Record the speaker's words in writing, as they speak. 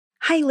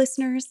Hi,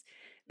 listeners.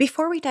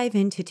 Before we dive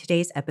into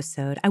today's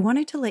episode, I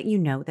wanted to let you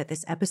know that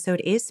this episode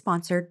is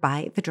sponsored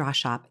by The Draw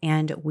Shop,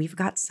 and we've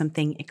got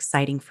something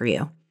exciting for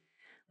you.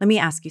 Let me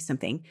ask you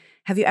something.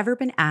 Have you ever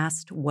been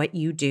asked what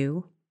you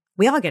do?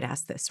 We all get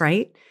asked this,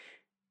 right?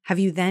 Have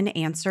you then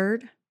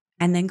answered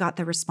and then got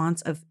the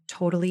response of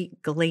totally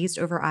glazed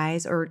over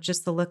eyes or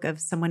just the look of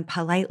someone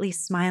politely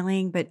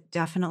smiling but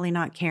definitely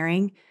not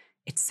caring?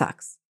 It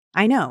sucks.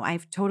 I know,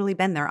 I've totally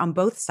been there on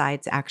both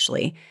sides,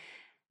 actually.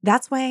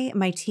 That's why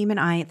my team and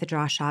I at the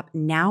Draw Shop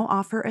now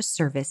offer a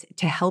service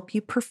to help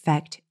you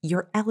perfect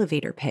your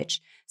elevator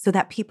pitch so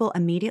that people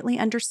immediately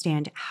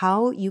understand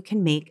how you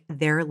can make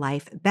their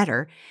life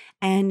better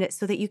and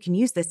so that you can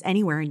use this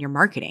anywhere in your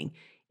marketing.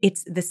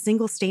 It's the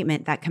single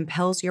statement that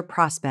compels your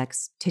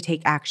prospects to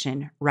take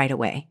action right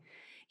away.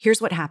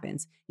 Here's what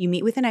happens. You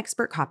meet with an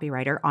expert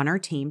copywriter on our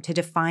team to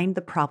define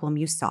the problem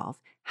you solve,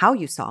 how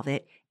you solve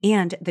it,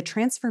 and the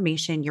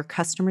transformation your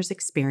customers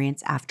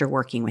experience after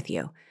working with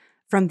you.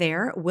 From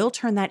there, we'll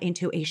turn that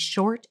into a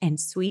short and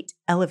sweet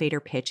elevator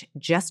pitch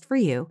just for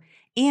you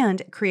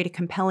and create a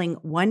compelling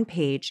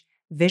one-page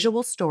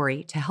visual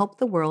story to help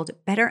the world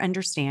better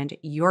understand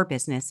your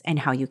business and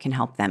how you can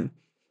help them.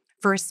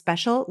 For a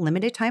special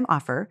limited time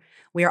offer,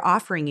 we are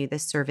offering you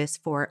this service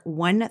for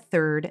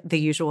 1/3 the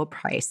usual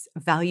price,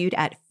 valued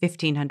at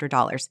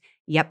 $1,500.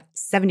 Yep,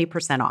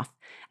 70% off.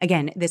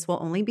 Again, this will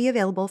only be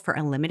available for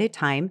a limited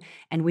time,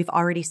 and we've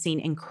already seen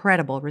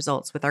incredible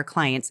results with our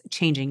clients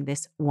changing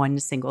this one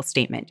single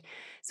statement.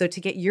 So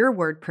to get your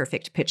word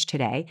perfect pitch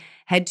today,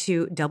 head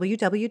to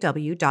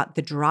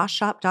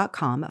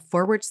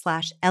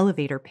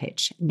www.thedrawshop.com/elevator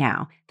pitch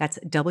now. That's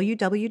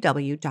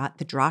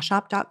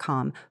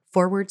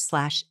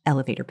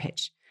www.thedrawshop.com/elevator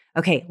pitch.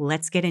 Okay,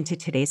 let's get into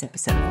today's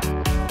episode.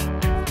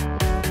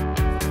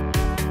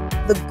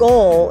 The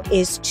goal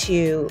is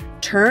to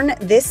turn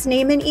this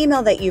name and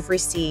email that you've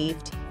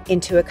received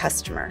into a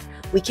customer.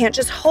 We can't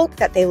just hope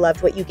that they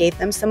loved what you gave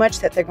them so much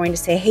that they're going to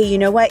say, hey, you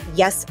know what?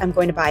 Yes, I'm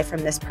going to buy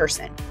from this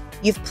person.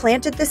 You've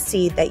planted the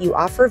seed that you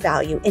offer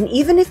value. And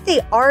even if they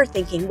are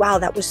thinking, wow,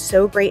 that was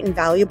so great and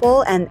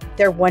valuable, and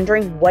they're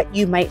wondering what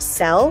you might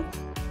sell,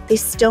 they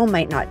still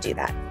might not do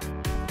that.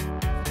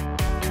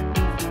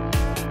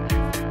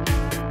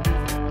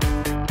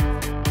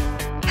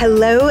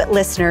 Hello,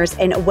 listeners,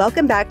 and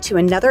welcome back to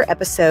another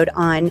episode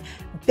on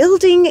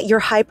building your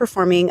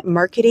high-performing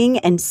marketing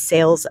and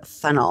sales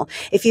funnel.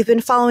 If you've been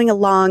following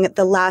along,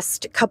 the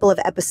last couple of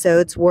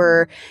episodes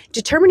were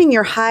determining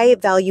your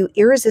high-value,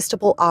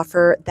 irresistible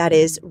offer that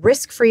is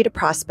risk-free to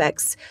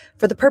prospects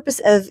for the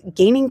purpose of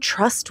gaining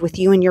trust with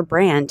you and your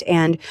brand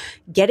and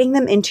getting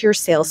them into your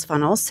sales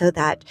funnel so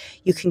that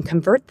you can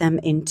convert them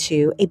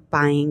into a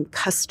buying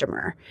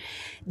customer.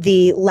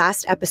 The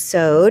last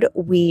episode,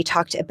 we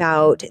talked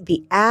about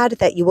the ad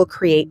that you will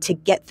create to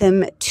get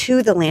them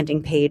to the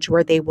landing page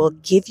where they will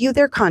give you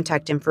their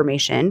contact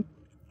information,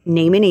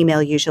 name and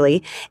email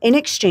usually, in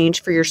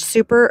exchange for your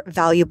super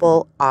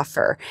valuable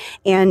offer.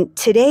 And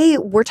today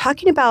we're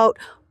talking about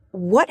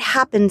what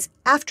happens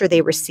after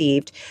they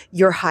received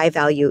your high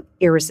value,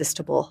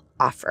 irresistible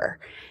offer.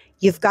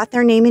 You've got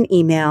their name and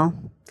email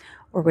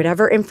or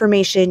whatever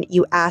information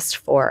you asked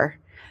for,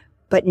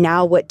 but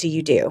now what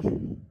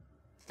do?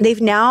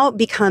 They've now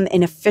become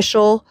an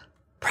official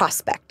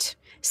prospect,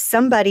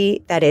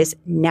 somebody that is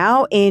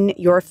now in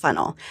your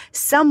funnel,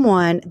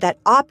 someone that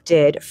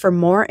opted for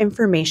more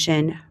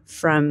information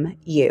from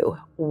you.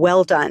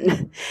 Well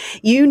done.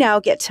 You now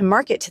get to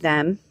market to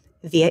them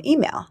via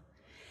email.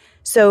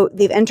 So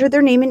they've entered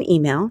their name and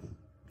email.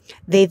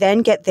 They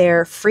then get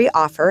their free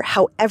offer,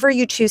 however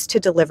you choose to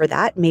deliver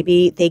that.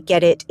 Maybe they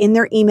get it in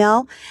their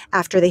email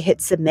after they hit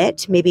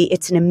submit. Maybe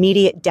it's an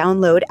immediate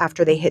download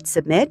after they hit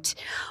submit.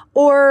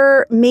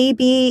 Or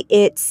maybe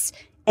it's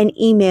an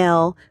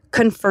email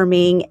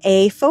confirming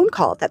a phone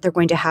call that they're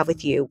going to have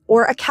with you,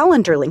 or a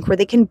calendar link where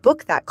they can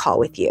book that call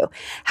with you.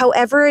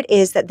 However it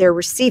is that they're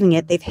receiving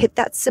it, they've hit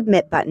that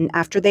submit button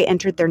after they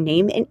entered their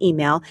name and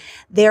email.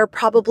 They're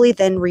probably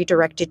then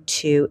redirected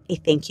to a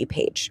thank you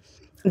page.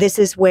 This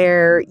is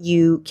where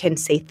you can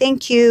say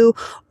thank you,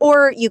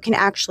 or you can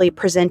actually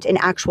present an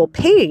actual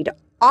paid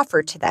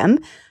offer to them.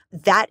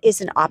 That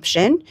is an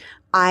option.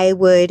 I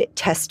would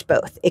test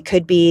both. It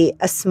could be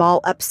a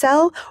small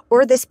upsell,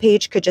 or this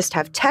page could just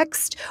have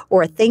text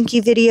or a thank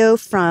you video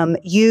from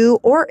you,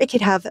 or it could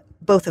have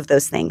both of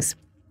those things.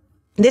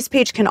 This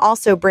page can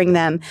also bring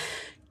them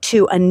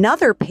to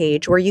another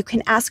page where you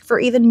can ask for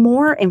even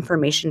more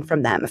information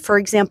from them. For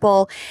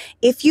example,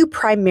 if you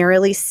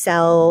primarily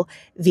sell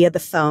via the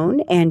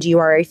phone and you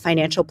are a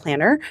financial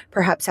planner,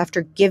 perhaps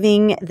after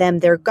giving them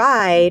their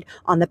guide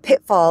on the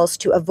pitfalls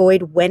to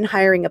avoid when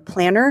hiring a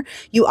planner,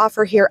 you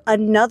offer here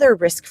another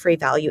risk-free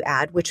value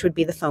add, which would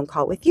be the phone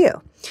call with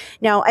you.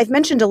 Now, I've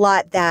mentioned a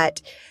lot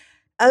that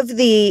of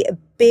the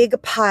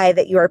big pie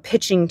that you are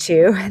pitching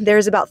to,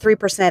 there's about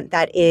 3%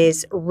 that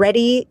is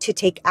ready to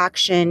take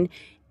action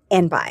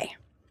and buy.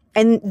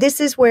 And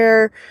this is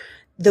where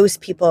those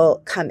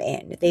people come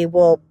in. They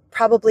will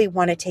probably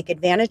want to take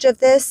advantage of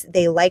this.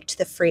 They liked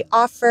the free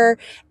offer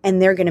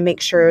and they're going to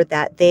make sure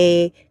that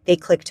they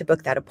click to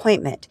book that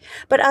appointment.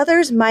 But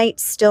others might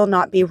still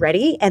not be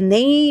ready and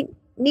they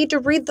need to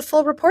read the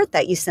full report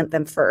that you sent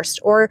them first,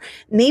 or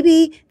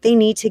maybe they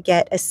need to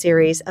get a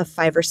series of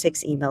 5 or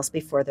 6 emails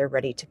before they're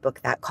ready to book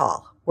that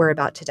call. We're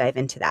about to dive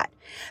into that.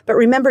 But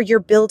remember,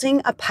 you're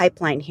building a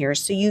pipeline here.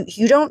 So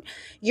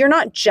you're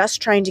not just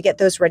trying to get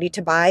those ready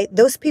to buy.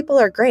 Those people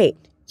are great.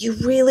 You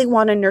really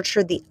want to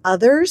nurture the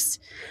others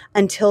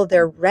until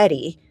they're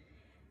ready,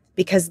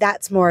 because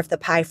that's more of the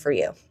pie for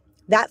you.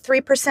 That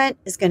 3%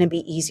 is going to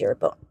be easier,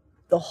 but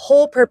the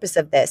whole purpose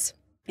of this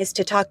is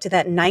to talk to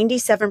that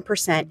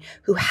 97%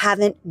 who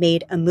haven't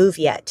made a move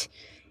yet.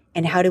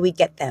 And how do we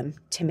get them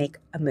to make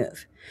a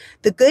move?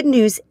 The good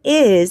news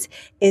is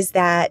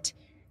that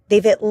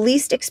they've at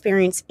least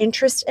experienced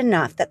interest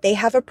enough that they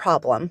have a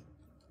problem,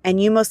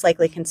 and you most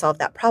likely can solve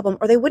that problem,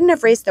 or they wouldn't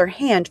have raised their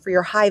hand for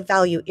your high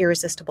value,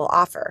 irresistible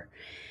offer.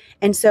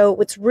 And so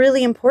what's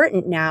really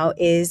important now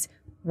is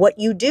what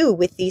you do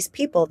with these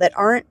people that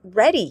aren't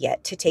ready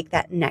yet to take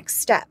that next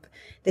step.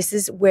 This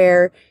is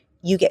where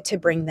you get to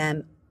bring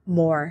them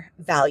more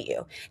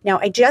value. Now,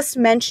 I just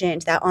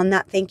mentioned that on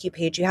that thank you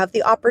page, you have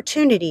the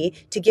opportunity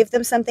to give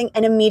them something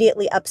and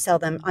immediately upsell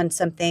them on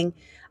something,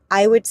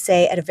 I would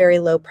say, at a very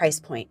low price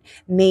point.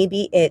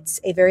 Maybe it's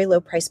a very low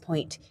price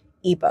point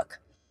ebook.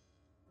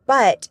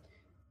 But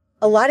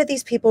a lot of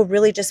these people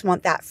really just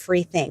want that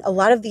free thing. A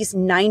lot of these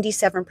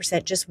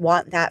 97% just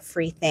want that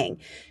free thing.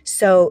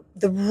 So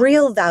the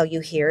real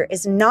value here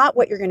is not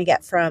what you're going to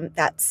get from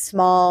that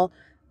small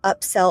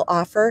upsell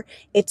offer.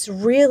 It's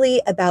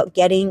really about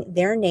getting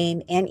their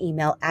name and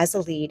email as a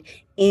lead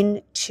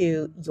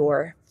into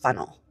your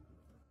funnel.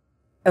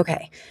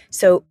 Okay,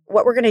 so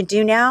what we're going to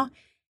do now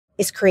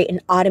is create an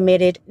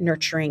automated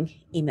nurturing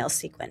email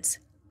sequence.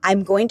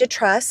 I'm going to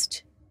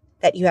trust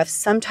that you have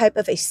some type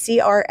of a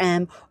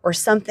CRM or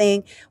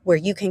something where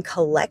you can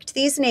collect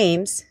these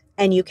names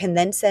and you can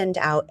then send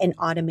out an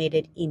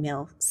automated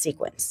email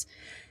sequence.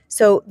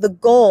 So the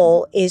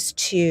goal is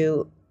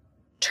to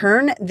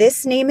turn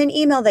this name and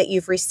email that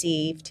you've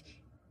received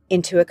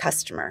into a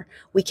customer.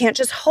 We can't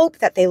just hope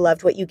that they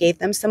loved what you gave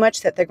them so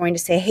much that they're going to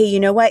say, hey, you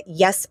know what?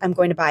 Yes, I'm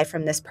going to buy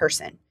from this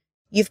person.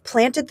 You've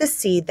planted the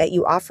seed that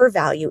you offer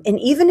value. And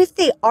even if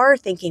they are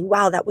thinking,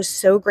 wow, that was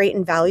so great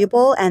and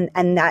valuable, and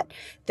that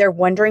they're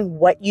wondering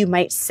what you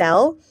might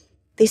sell,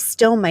 they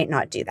still might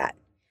not do that.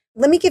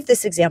 Let me give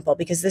this example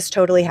because this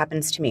totally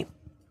happens to me.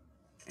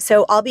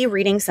 So I'll be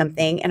reading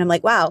something and I'm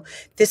like, wow,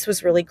 this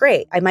was really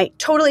great. I might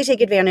totally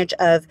take advantage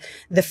of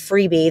the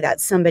freebie that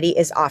somebody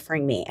is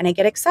offering me. And I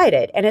get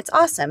excited and it's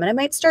awesome. And I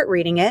might start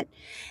reading it.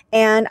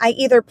 And I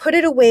either put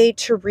it away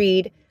to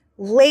read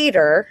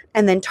later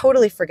and then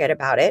totally forget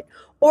about it,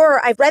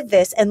 or I've read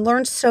this and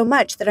learned so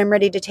much that I'm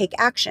ready to take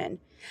action.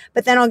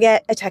 But then I'll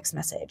get a text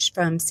message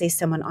from, say,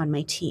 someone on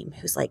my team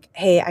who's like,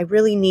 hey, I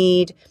really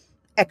need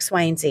X,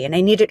 Y, and Z, and I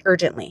need it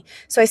urgently.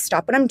 So I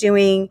stop what I'm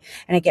doing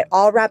and I get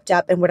all wrapped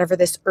up in whatever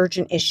this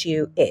urgent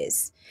issue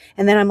is.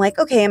 And then I'm like,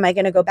 okay, am I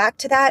going to go back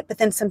to that? But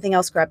then something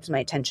else grabs my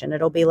attention.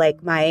 It'll be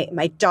like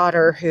my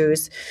daughter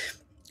who's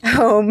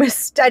home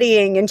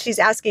studying and she's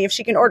asking if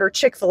she can order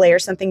Chick-fil-A or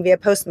something via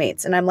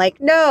Postmates. And I'm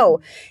like,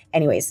 no.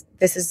 Anyways,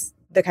 this is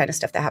the kind of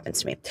stuff that happens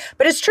to me.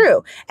 But it's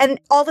true. And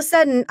all of a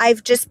sudden,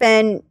 I've just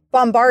been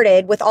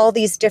bombarded with all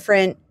these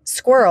different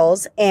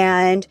squirrels,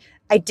 and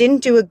I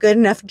didn't do a good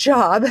enough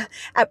job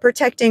at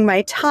protecting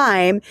my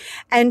time.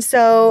 And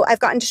so I've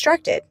gotten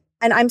distracted.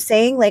 And I'm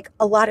saying, like,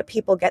 a lot of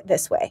people get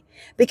this way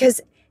because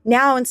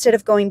now, instead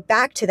of going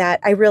back to that,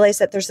 I realized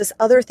that there's this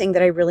other thing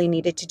that I really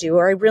needed to do,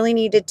 or I really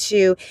needed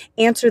to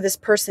answer this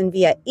person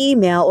via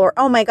email, or,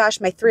 oh my gosh,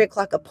 my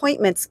 3:00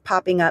 appointment's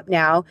popping up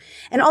now.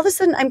 And all of a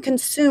sudden I'm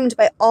consumed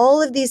by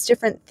all of these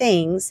different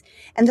things.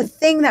 And the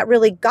thing that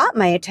really got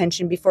my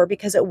attention before,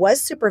 because it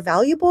was super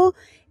valuable,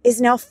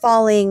 is now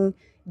falling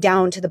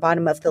down to the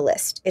bottom of the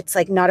list. It's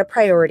like not a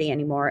priority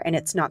anymore, and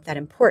it's not that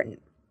important.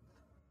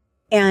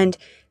 And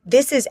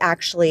this is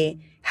actually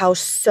how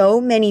so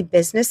many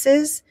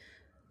businesses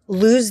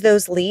lose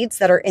those leads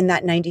that are in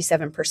that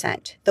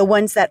 97%. The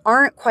ones that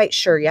aren't quite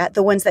sure yet,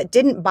 the ones that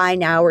didn't buy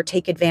now or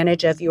take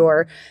advantage of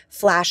your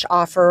flash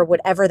offer,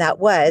 whatever that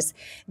was,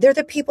 they're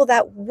the people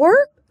that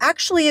were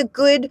actually a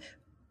good,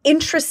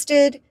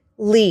 interested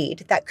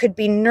lead that could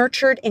be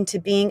nurtured into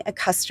being a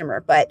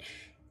customer, but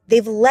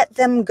they've let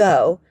them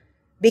go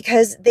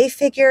because they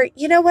figure,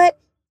 you know what?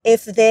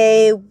 If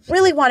they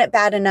really want it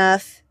bad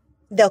enough,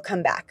 they'll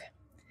come back.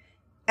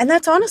 And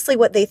that's honestly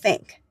what they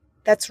think.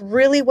 That's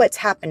really what's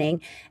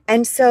happening.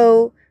 And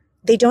so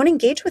they don't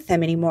engage with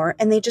them anymore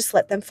and they just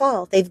let them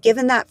fall. They've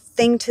given that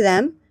thing to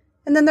them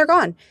and then they're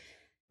gone.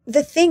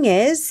 The thing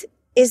is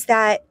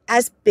that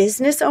as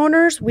business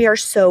owners, we are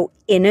so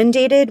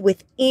inundated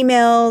with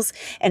emails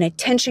and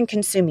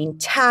attention-consuming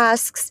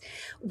tasks.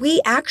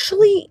 We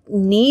actually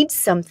need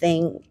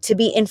something to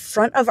be in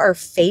front of our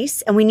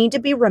face, and we need to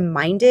be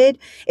reminded,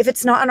 if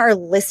it's not on our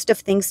list of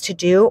things to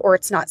do or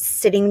it's not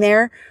sitting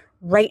there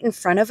right in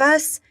front of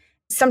us.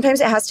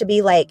 Sometimes it has to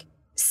be like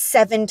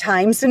 7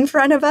 times in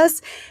front of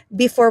us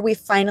before we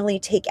finally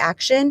take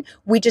action.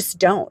 We just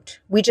don't.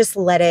 We just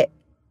let it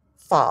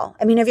fall.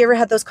 I mean, have you ever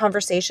had those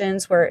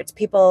conversations where it's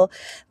people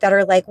that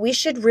are like, we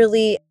should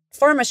really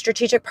form a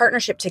strategic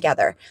partnership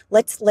together.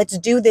 Let's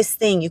do this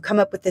thing. You come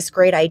up with this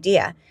great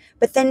idea.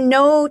 But then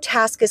no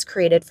task is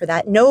created for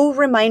that. No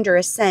reminder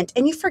is sent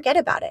and you forget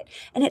about it.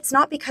 And it's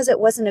not because it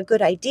wasn't a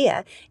good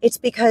idea. It's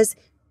because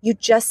you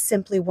just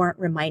simply weren't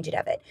reminded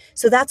of it.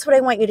 So that's what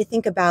I want you to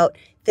think about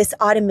this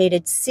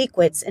automated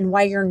sequence, and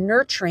why you're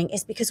nurturing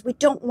is because we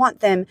don't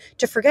want them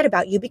to forget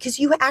about you, because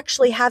you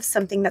actually have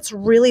something that's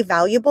really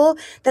valuable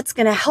that's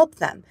going to help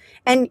them.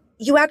 And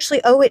you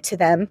actually owe it to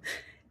them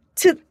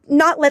to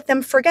not let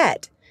them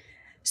forget.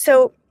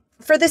 So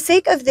for the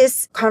sake of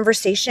this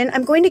conversation,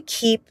 I'm going to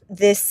keep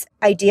this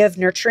idea of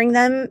nurturing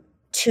them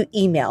to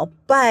email,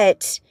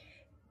 but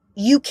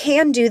you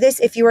can do this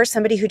if you are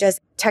somebody who does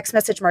text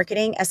message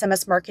marketing,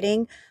 SMS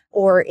marketing,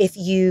 or if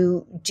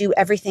you do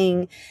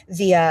everything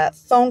via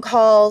phone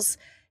calls.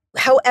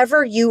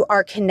 However you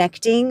are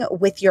connecting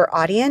with your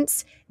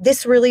audience,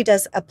 this really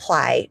does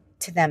apply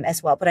to them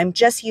as well. But I'm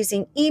just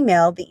using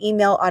email, the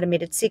email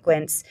automated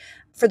sequence,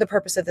 for the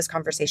purpose of this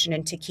conversation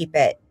and to keep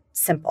it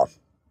simple.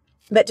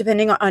 But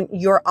depending on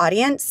your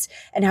audience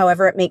and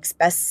however it makes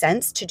best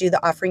sense to do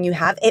the offering you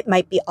have, it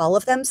might be all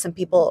of them. Some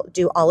people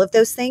do all of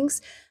those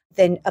things,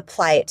 then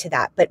apply it to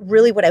that. But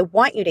really what I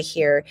want you to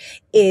hear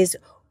is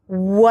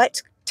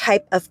what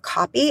type of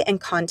copy and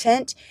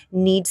content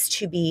needs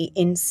to be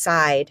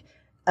inside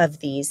of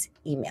these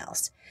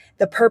emails.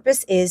 The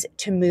purpose is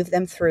to move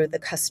them through the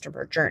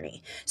customer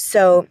journey.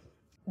 So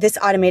this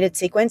automated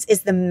sequence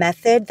is the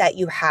method that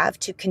you have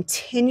to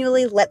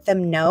continually let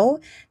them know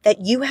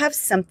that you have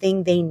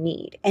something they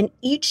need. And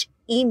each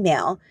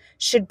email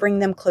should bring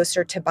them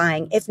closer to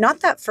buying, if not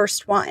that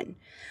first one.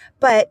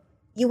 But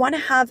you want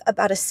to have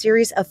about a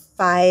series of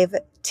 5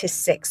 to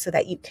 6 so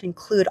that you can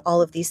include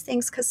all of these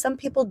things, because some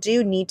people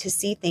do need to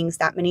see things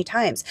that many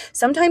times.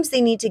 Sometimes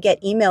they need to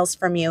get emails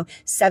from you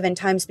 7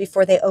 times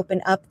before they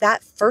open up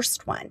that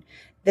first one.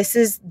 This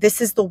is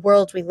the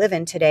world we live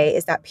in today,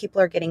 is that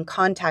people are getting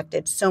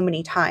contacted so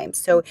many times.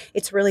 So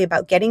it's really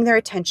about getting their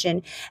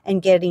attention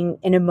and getting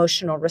an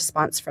emotional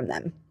response from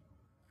them.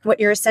 What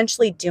you're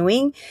essentially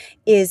doing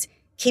is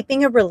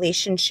keeping a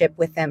relationship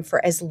with them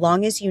for as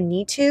long as you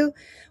need to,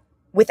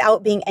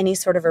 without being any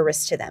sort of a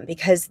risk to them,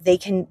 because they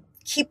can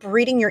keep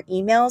reading your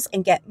emails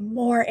and get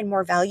more and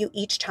more value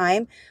each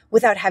time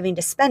without having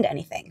to spend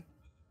anything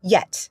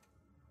yet.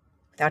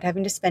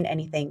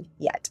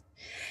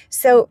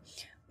 So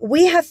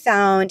we have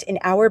found in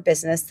our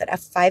business that a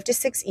 5 to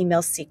 6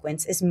 email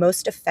sequence is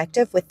most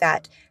effective, with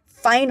that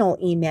final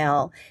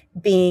email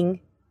being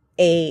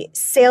a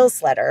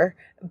sales letter,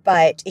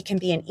 but it can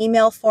be an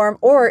email form,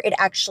 or it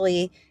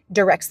actually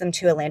directs them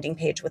to a landing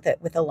page with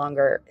a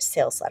longer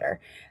sales letter.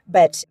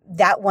 But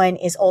that one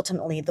is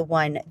ultimately the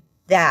one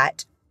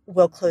that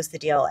will close the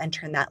deal and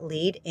turn that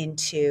lead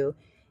into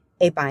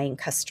a buying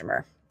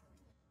customer,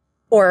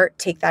 or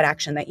take that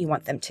action that you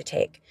want them to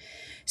take.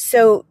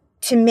 So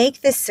to make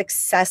this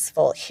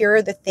successful, here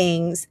are the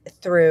things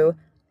through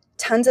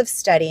tons of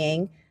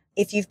studying.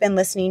 If you've been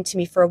listening to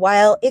me for a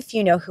while, if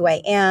you know who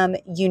I am,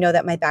 you know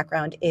that my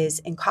background is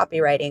in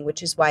copywriting,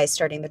 which is why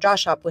starting the Jaw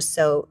Shop was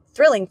so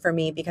thrilling for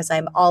me, because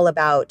I'm all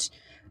about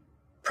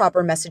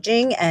proper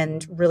messaging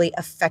and really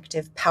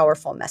effective,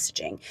 powerful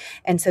messaging.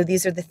 And so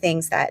these are the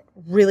things that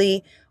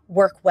really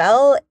work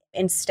well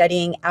in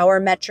studying our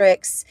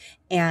metrics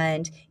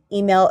and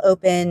email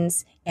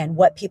opens and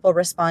what people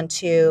respond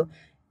to.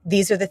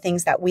 These are the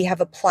things that we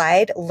have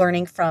applied,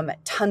 learning from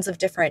tons of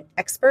different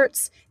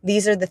experts.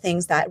 These are the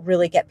things that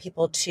really get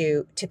people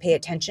to pay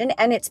attention.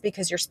 And it's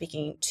because you're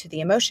speaking to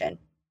the emotion.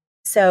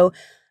 So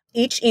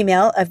each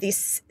email of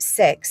these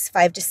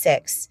 5 to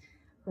 6,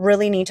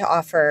 really need to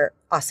offer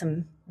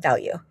awesome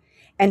value.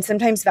 And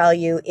sometimes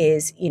value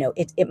is,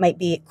 it might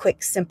be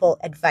quick, simple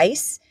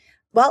advice.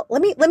 Well,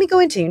 let me go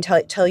into and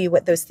tell you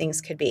what those things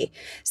could be.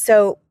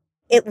 So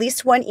at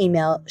least one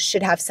email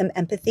should have some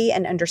empathy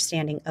and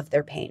understanding of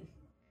their pain.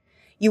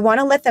 You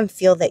want to let them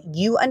feel that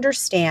you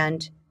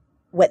understand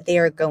what they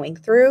are going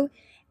through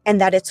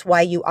and that it's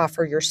why you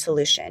offer your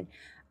solution.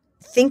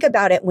 Think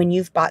about it when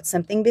you've bought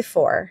something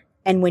before,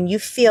 and when you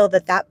feel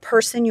that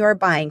person you are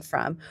buying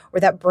from, or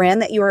that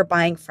brand that you are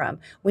buying from,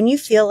 when you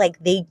feel like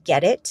they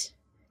get it,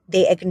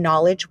 they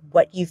acknowledge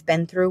what you've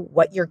been through,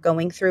 what you're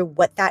going through,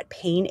 what that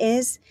pain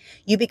is,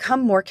 you become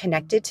more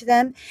connected to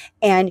them.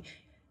 And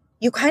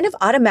you kind of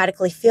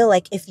automatically feel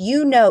like if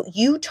you know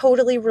you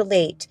totally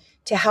relate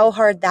to how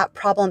hard that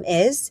problem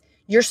is,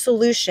 your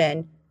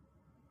solution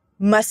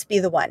must be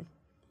the one,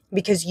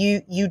 because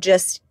you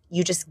just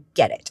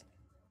get it.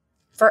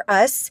 For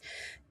us,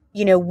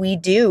 we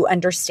do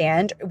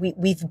understand.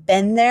 We've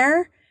been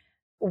there,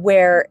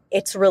 where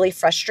it's really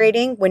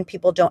frustrating when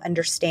people don't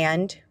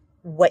understand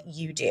what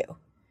you do.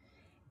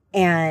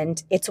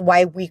 And it's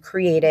why we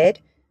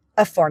created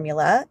a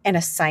formula and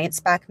a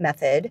science-backed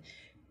method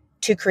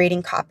to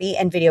creating copy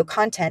and video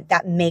content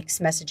that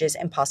makes messages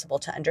impossible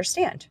to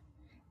understand.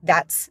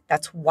 That's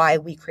why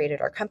we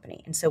created our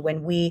company. And so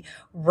when we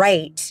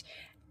write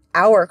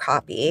our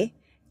copy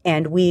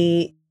and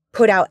we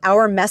put out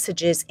our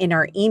messages in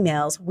our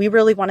emails, we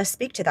really want to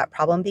speak to that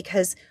problem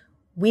because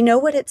we know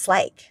what it's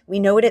like. We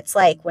know what it's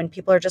like when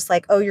people are just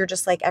like, oh, you're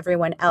just like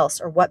everyone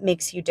else, or what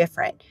makes you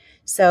different.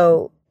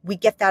 So we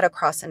get that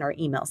across in our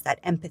emails, that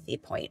empathy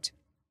point.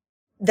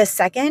 The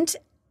second,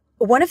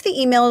 one of the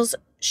emails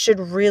should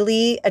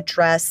really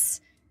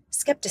address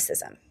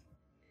skepticism.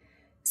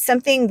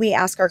 Something we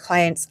ask our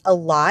clients a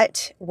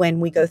lot when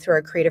we go through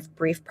our creative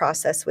brief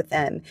process with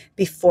them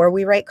before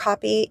we write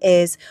copy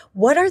is,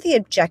 what are the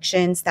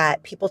objections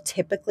that people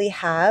typically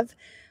have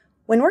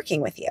when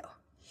working with you?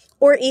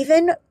 Or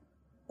even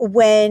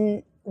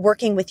when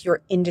working with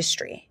your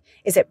industry?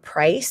 Is it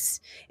price?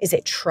 Is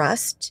it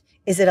trust?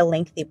 Is it a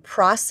lengthy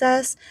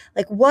process?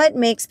 Like, what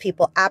makes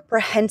people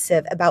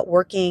apprehensive about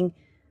working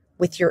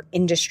with your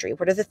industry?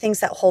 What are the things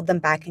that hold them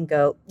back and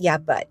go, yeah,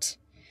 but?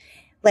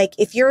 Like,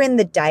 if you're in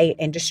the diet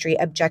industry,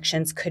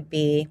 objections could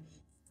be,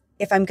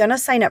 if I'm going to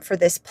sign up for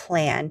this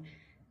plan,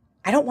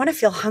 I don't want to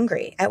feel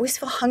hungry. I always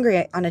feel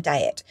hungry on a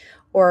diet.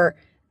 Or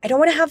I don't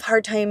want to have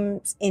hard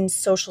times in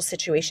social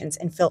situations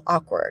and feel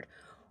awkward.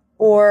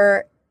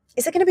 Or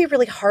is it going to be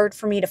really hard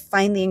for me to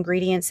find the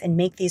ingredients and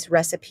make these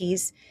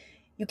recipes?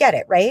 You get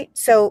it, right?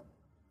 So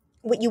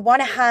what you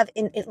want to have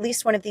in at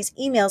least one of these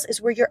emails is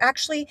where you're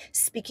actually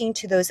speaking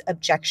to those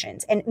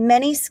objections. And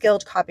many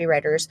skilled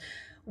copywriters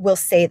will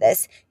say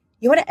this.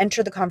 You want to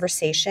enter the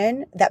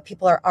conversation that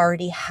people are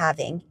already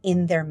having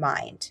in their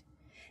mind.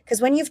 Because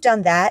when you've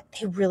done that,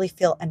 they really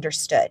feel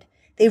understood.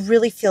 They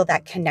really feel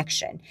that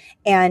connection.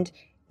 And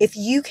if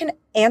you can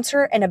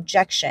answer an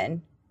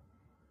objection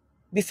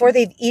before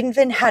they've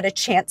even had a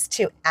chance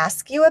to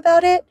ask you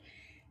about it,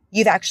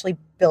 you've actually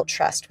built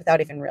trust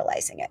without even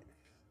realizing it.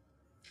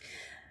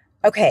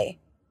 Okay,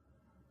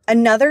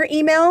 another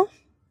email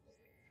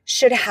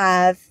should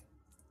have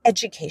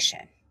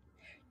education.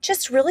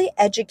 Just really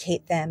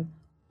educate them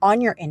on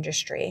your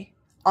industry,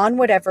 on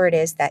whatever it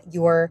is that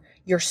your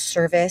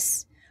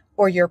service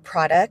or your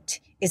product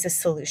is a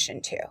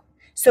solution to.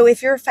 So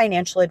if you're a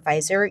financial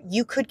advisor,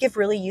 you could give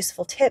really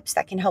useful tips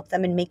that can help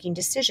them in making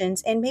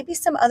decisions and maybe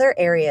some other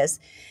areas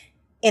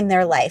in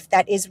their life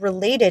that is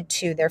related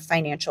to their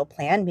financial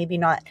plan. Maybe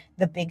not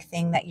the big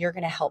thing that you're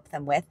going to help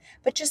them with,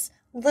 but just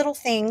little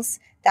things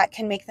that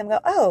can make them go,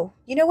 oh,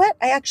 you know what?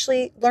 I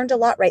actually learned a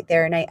lot right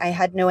there and I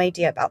had no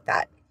idea about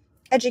that.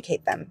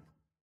 Educate them.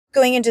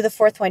 Going into the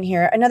fourth one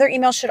here, another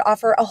email should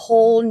offer a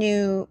whole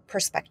new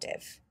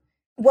perspective.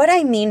 What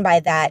I mean by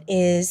that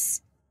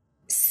is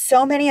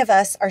so many of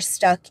us are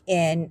stuck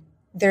in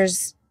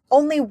there's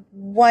only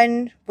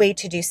one way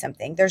to do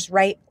something. There's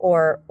right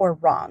or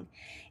wrong.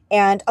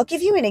 And I'll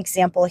give you an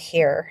example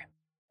here.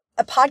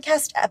 A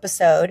podcast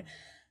episode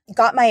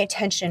got my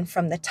attention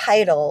from the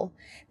title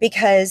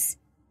because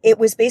it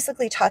was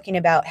basically talking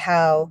about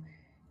how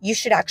you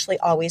should actually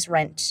always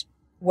rent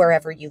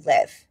wherever you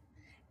live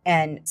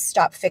and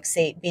stop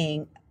fixate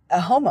being a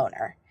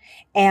homeowner.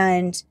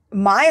 And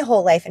my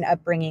whole life and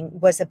upbringing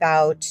was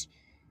about,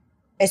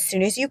 as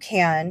soon as you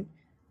can,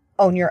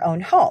 own your own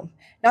home.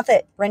 Not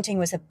that renting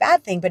was a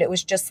bad thing, but it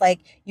was just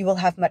like, you will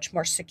have much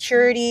more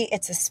security.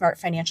 It's a smart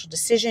financial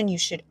decision. You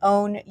should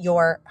own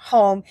your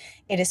home.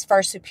 It is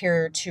far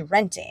superior to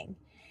renting.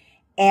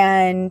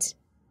 And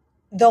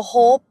the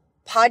whole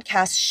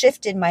podcast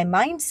shifted my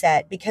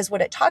mindset because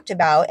what it talked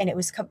about, and it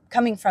was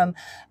coming from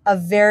a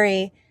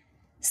very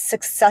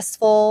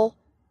successful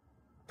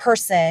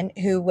person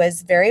who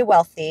was very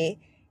wealthy,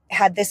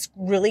 had this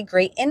really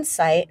great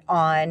insight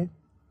on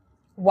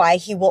why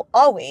he will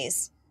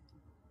always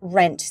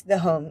rent the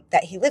home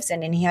that he lives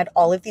in. And he had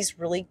all of these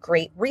really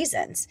great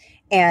reasons.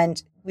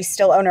 And we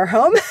still own our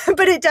home,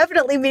 but it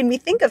definitely made me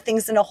think of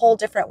things in a whole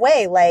different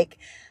way. Like,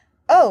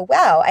 oh,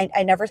 wow,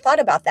 I never thought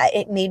about that.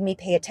 It made me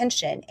pay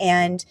attention.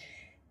 And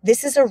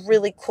this is a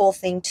really cool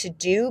thing to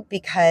do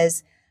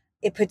because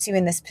it puts you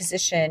in this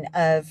position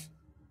of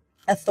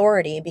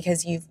authority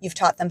because you've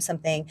taught them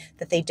something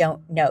that they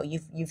don't know.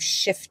 You've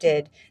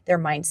shifted their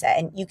mindset.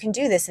 And you can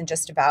do this in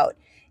just about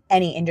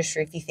any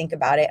industry if you think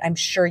about it. I'm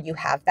sure you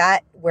have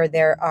that where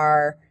there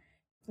are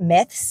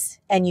myths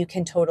and you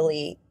can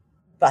totally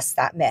bust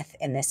that myth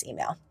in this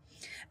email.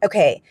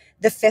 Okay,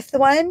 the fifth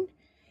one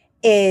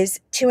is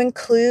to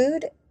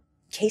include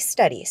case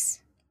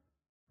studies.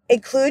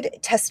 Include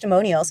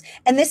testimonials.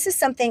 And this is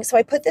something, so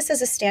I put this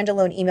as a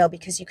standalone email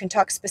because you can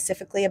talk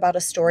specifically about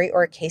a story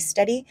or a case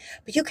study,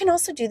 but you can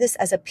also do this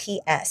as a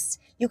PS.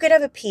 You could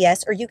have a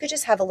PS or you could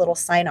just have a little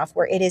sign off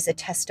where it is a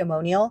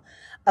testimonial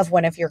of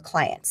one of your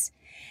clients.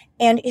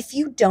 And if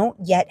you don't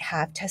yet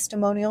have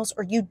testimonials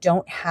or you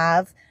don't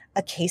have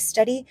a case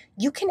study,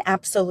 you can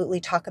absolutely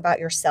talk about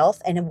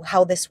yourself and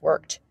how this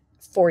worked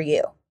for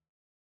you.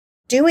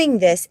 Doing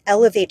this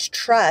elevates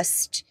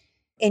trust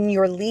in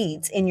your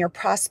leads, in your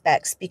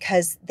prospects,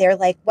 because they're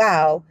like,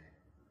 wow,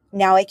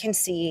 now I can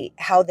see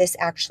how this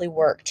actually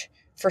worked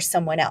for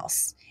someone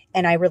else.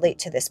 And I relate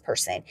to this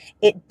person.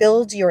 It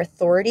builds your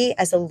authority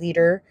as a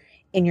leader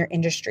in your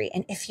industry.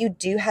 And if you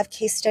do have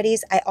case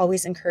studies, I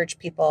always encourage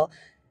people,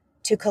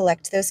 to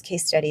collect those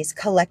case studies,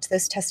 collect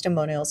those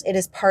testimonials. It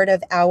is part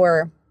of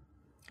our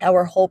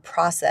whole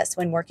process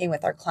when working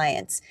with our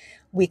clients.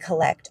 We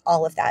collect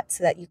all of that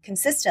so that you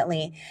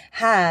consistently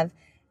have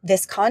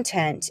this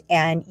content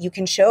and you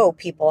can show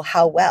people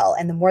how well.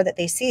 And the more that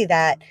they see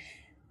that,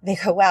 they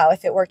go, wow,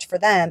 if it worked for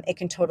them, it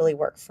can totally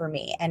work for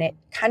me. And it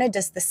kind of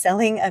does the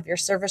selling of your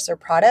service or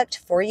product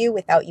for you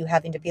without you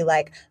having to be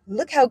like,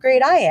 look how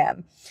great I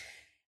am.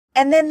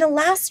 And then the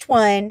last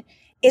one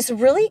is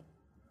really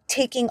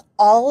taking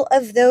all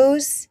of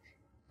those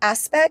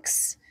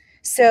aspects.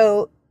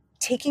 So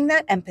taking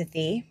that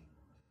empathy,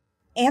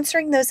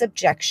 answering those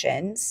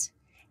objections,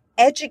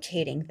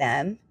 educating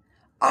them,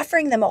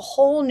 offering them a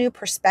whole new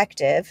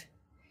perspective,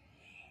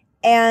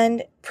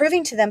 and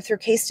proving to them through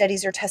case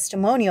studies or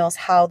testimonials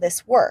how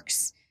this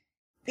works.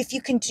 If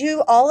you can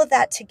do all of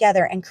that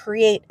together and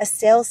create a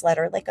sales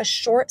letter, like a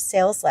short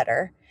sales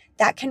letter,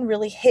 that can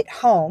really hit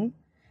home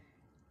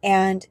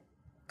and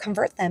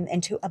convert them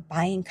into a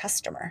buying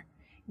customer.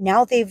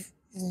 Now they've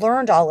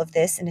learned all of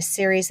this in a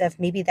series of,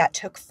 maybe that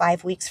took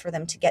 5 weeks for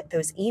them to get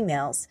those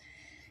emails,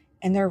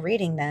 and they're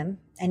reading them.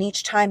 And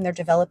each time they're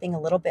developing a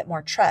little bit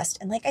more trust.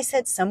 And like I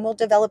said, some will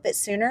develop it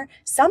sooner.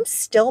 Some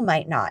still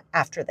might not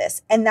after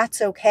this, and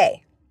that's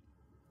okay.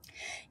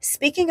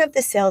 Speaking of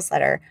the sales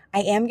letter, I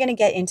am going to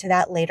get into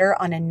that later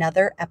on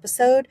another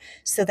episode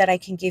so that I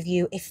can give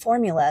you a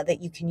formula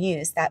that you can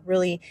use that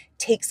really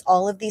takes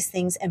all of these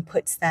things and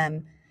puts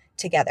them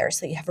together.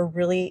 So you have a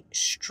really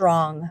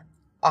strong,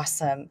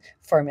 awesome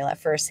formula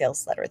for a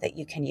sales letter that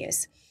you can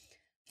use.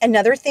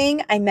 Another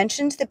thing, I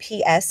mentioned the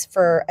PS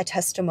for a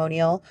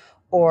testimonial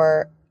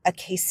or a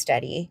case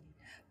study,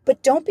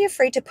 but don't be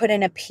afraid to put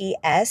in a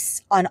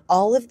PS on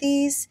all of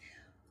these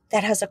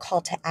that has a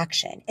call to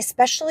action,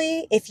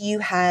 especially if you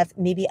have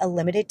maybe a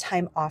limited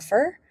time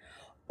offer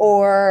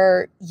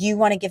or you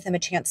want to give them a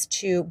chance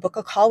to book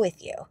a call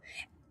with you.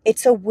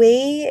 It's a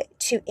way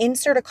to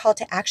insert a call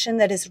to action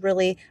that is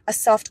really a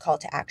soft call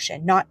to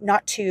action,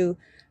 not too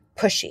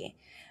pushy.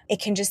 It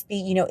can just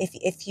be,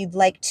 if you'd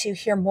like to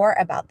hear more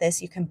about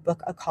this, you can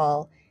book a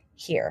call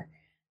here.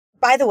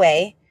 By the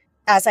way,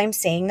 as I'm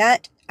saying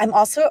that, I'm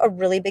also a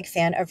really big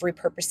fan of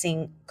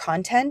repurposing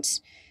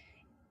content.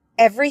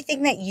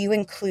 Everything that you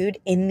include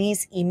in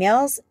these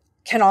emails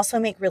can also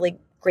make really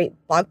great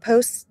blog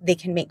posts. They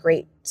can make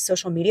great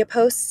social media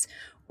posts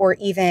or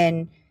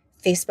even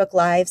Facebook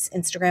Lives,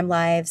 Instagram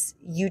Lives,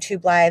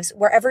 YouTube Lives,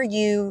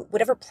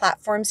 whatever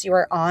platforms you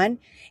are on,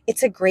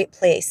 it's a great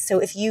place. So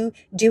if you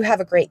do have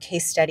a great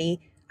case study,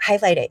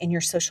 highlight it in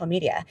your social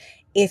media.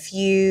 If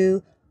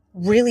you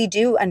really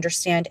do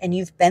understand and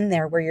you've been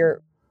there where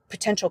your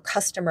potential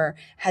customer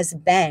has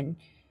been,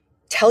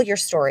 tell your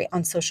story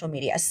on social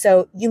media.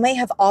 So you may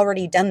have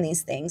already done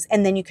these things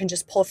and then you can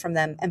just pull from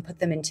them and put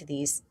them into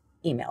these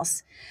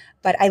emails.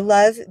 But I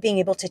love being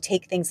able to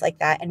take things like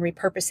that and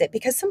repurpose it,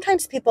 because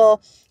sometimes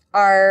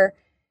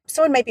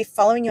someone might be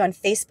following you on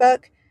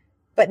Facebook,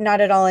 but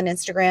not at all on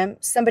Instagram.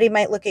 Somebody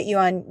might look at you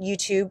on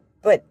YouTube,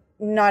 but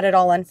not at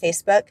all on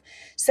Facebook.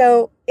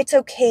 So it's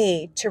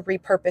okay to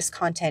repurpose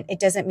content. It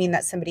doesn't mean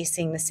that somebody's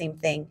seeing the same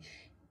thing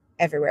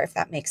everywhere, if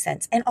that makes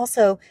sense. And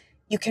also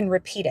you can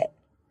repeat it.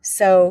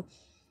 So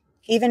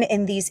even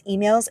in these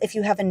emails, if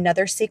you have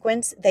another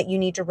sequence that you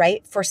need to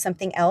write for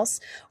something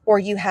else, or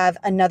you have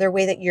another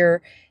way that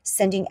you're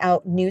sending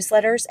out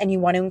newsletters and you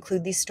want to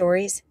include these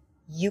stories,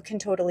 you can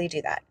totally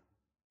do that.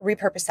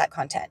 Repurpose that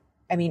content.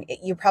 I mean,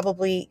 you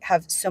probably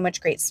have so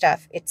much great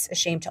stuff. It's a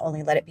shame to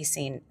only let it be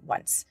seen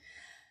once.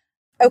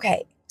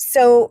 Okay,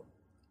 so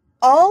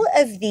all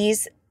of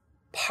these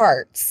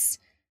parts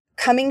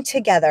coming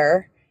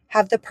together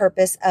have the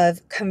purpose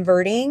of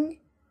converting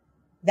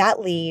that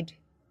lead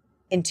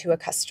into a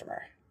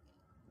customer.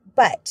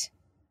 But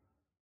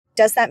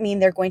does that mean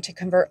they're going to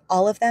convert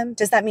all of them?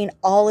 Does that mean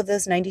all of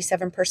those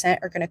 97%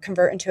 are going to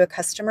convert into a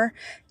customer?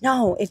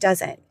 No, it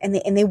doesn't. And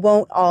they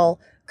won't all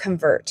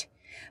convert.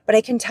 But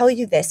I can tell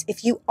you this,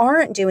 if you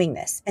aren't doing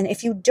this, and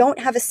if you don't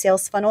have a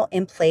sales funnel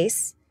in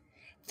place,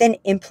 then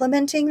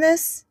implementing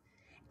this,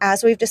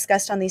 as we've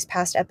discussed on these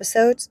past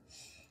episodes,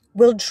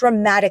 will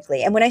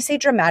dramatically, and when I say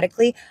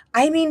dramatically,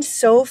 I mean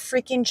so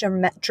freaking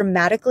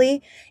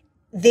dramatically,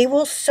 they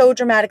will so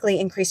dramatically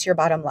increase your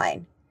bottom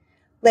line.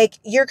 Like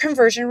your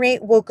conversion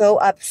rate will go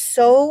up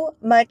so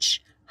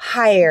much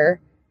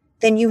higher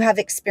than you have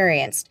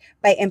experienced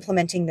by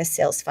implementing this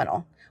sales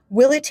funnel.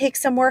 Will it take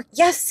some work?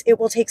 Yes, it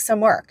will take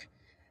some work.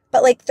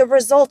 But like the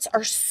results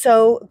are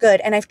so good.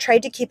 And I've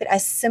tried to keep it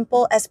as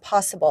simple as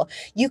possible.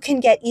 You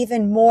can get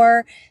even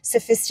more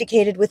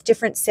sophisticated with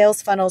different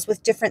sales funnels,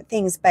 with different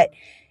things. But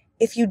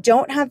if you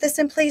don't have this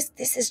in place,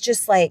 this is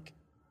just like,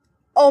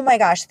 oh my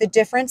gosh, the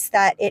difference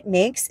that it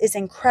makes is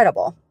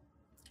incredible.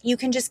 You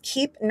can just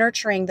keep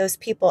nurturing those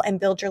people and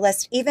build your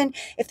list, even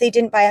if they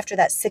didn't buy after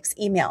that 6th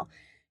email.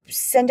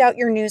 Send out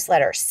your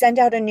newsletter, send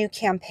out a new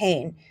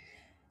campaign.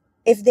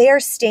 If they are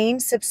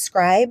staying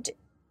subscribed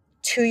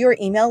to your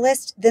email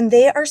list, then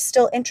they are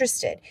still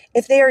interested.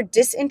 If they are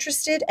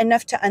disinterested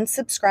enough to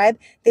unsubscribe,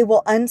 they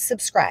will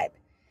unsubscribe.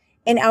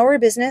 In our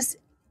business,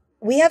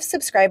 We have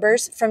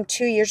subscribers from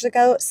 2 years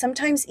ago,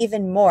 sometimes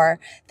even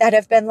more, that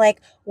have been like,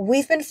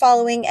 we've been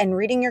following and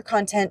reading your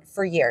content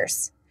for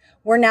years.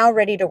 We're now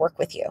ready to work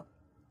with you.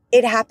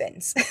 It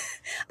happens.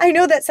 I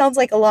know that sounds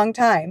like a long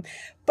time,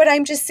 but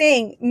I'm just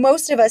saying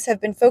most of us have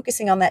been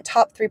focusing on that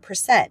top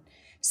 3%.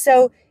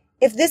 So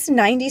if this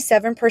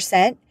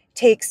 97%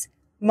 takes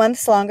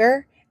months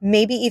longer,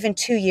 maybe even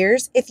 2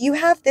 years, if you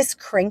have this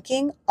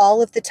cranking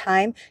all of the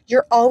time,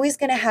 you're always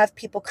going to have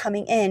people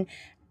coming in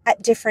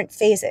at different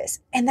phases.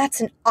 And that's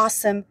an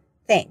awesome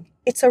thing.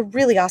 It's a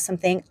really awesome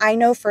thing. I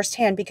know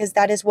firsthand because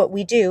that is what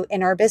we do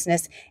in our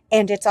business,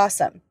 and it's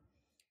awesome.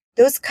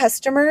 Those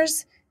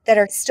customers that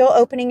are still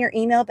opening your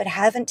email but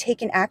haven't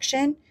taken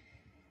action,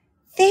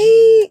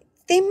 they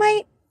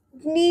might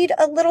need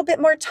a little bit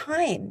more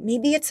time.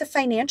 Maybe it's a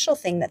financial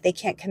thing that they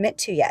can't commit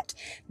to yet.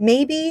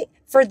 Maybe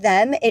for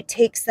them, it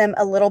takes them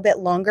a little bit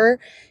longer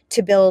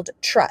to build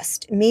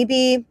trust.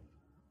 Maybe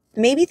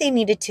they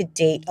needed to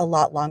date a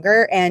lot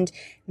longer and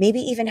maybe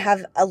even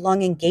have a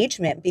long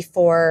engagement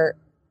before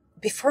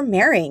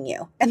marrying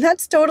you. And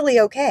that's totally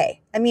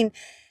okay. I mean,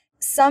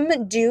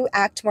 some do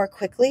act more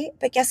quickly,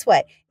 but guess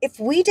what? If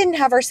we didn't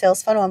have our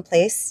sales funnel in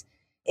place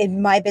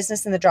in my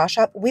business in the Draw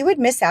Shop, we would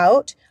miss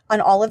out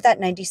on all of that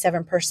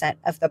 97%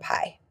 of the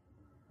pie.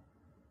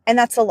 And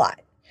that's a lot.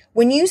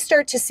 When you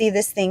start to see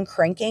this thing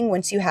cranking,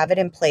 once you have it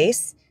in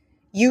place,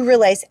 you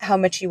realize how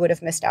much you would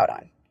have missed out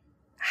on.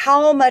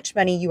 How much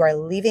money you are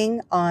leaving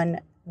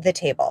on the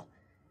table.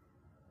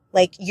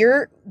 Like,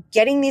 you're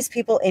getting these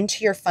people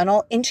into your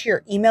funnel, into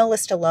your email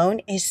list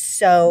alone is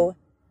so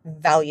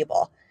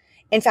valuable.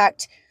 In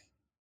fact,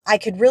 I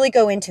could really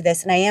go into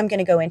this, and I am going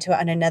to go into it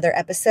on another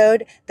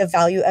episode, the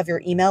value of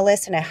your email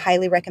list. And I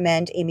highly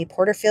recommend Amy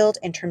Porterfield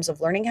in terms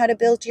of learning how to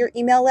build your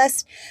email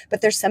list.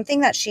 But there's something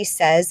that she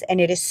says,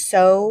 and it is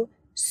so,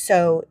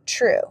 so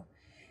true.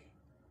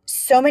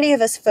 So many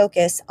of us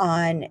focus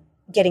on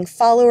getting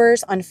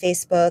followers on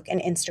Facebook and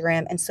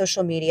Instagram and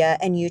social media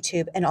and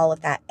YouTube and all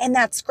of that. And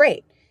that's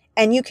great.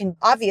 And you can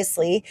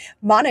obviously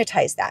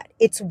monetize that.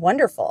 It's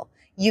wonderful.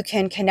 You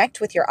can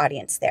connect with your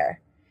audience there.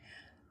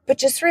 But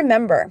just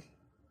remember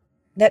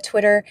that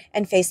Twitter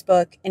and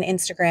Facebook and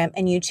Instagram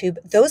and YouTube,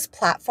 those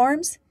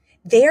platforms,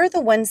 they are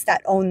the ones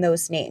that own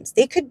those names.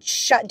 They could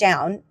shut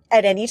down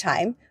at any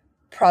time,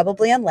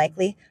 probably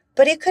unlikely,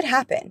 but it could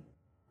happen.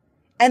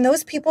 And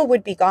those people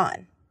would be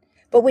gone.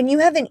 But when you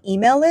have an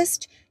email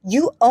list,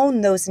 you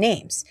own those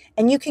names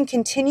and you can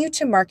continue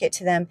to market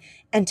to them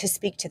and to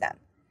speak to them.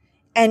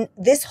 And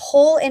this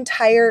whole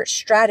entire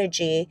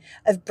strategy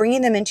of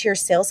bringing them into your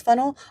sales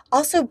funnel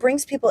also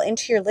brings people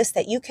into your list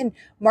that you can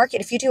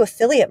market. If you do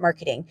affiliate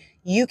marketing,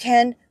 you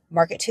can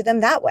market to them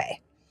that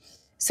way.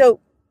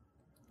 So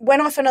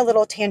went off on a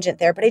little tangent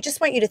there, but I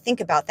just want you to think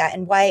about that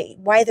and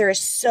why there is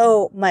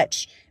so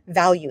much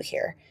value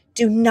here.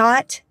 Do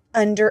not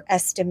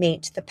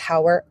underestimate the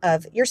power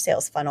of your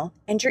sales funnel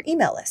and your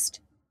email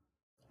list.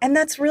 And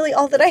that's really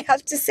all that I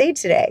have to say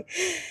today.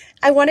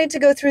 I wanted to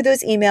go through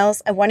those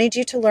emails. I wanted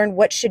you to learn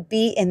what should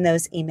be in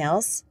those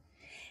emails.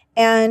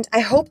 And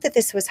I hope that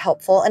this was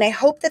helpful. And I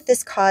hope that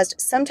this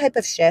caused some type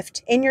of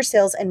shift in your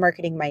sales and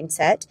marketing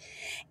mindset.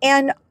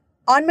 And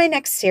on my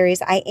next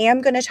series, I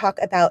am going to talk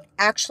about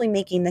actually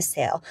making the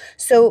sale.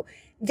 So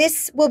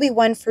this will be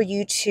one for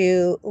you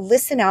to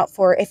listen out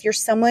for if you're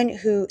someone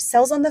who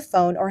sells on the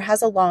phone or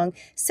has a long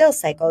sales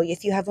cycle.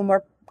 If you have a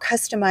more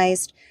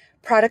customized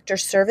product or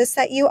service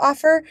that you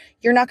offer,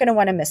 you're not going to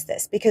want to miss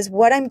this, because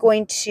what I'm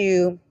going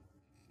to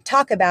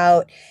talk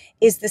about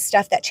is the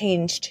stuff that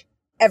changed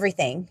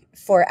everything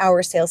for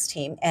our sales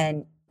team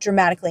and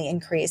dramatically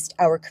increased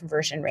our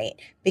conversion rate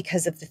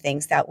because of the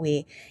things that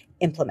we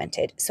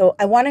implemented. So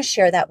I want to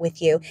share that with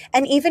you.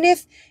 And even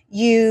if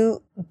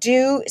you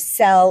do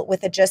sell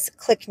with a just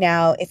click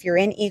now, if you're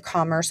in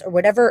e-commerce or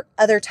whatever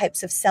other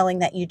types of selling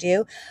that you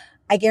do,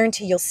 I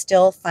guarantee you'll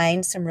still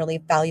find some really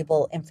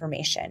valuable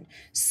information.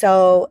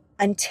 So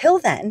until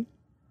then,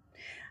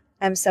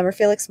 I'm Summer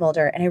Felix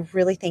Mulder, and I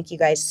really thank you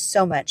guys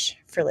so much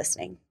for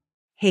listening.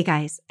 Hey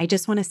guys, I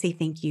just want to say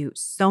thank you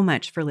so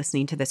much for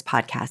listening to this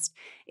podcast.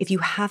 If you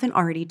haven't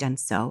already done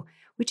so,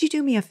 would you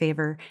do me a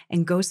favor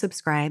and go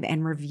subscribe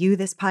and review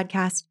this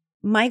podcast?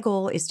 My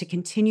goal is to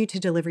continue to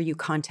deliver you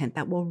content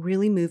that will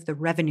really move the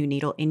revenue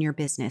needle in your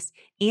business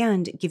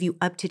and give you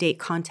up-to-date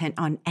content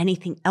on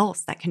anything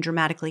else that can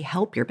dramatically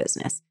help your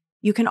business.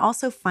 You can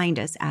also find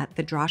us at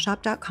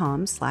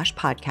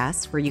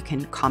thedrawshop.com/podcast, where you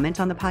can comment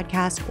on the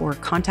podcast or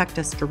contact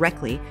us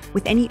directly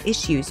with any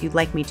issues you'd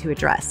like me to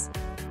address.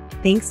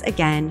 Thanks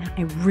again.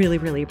 I really,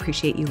 really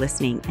appreciate you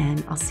listening,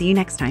 and I'll see you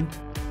next time.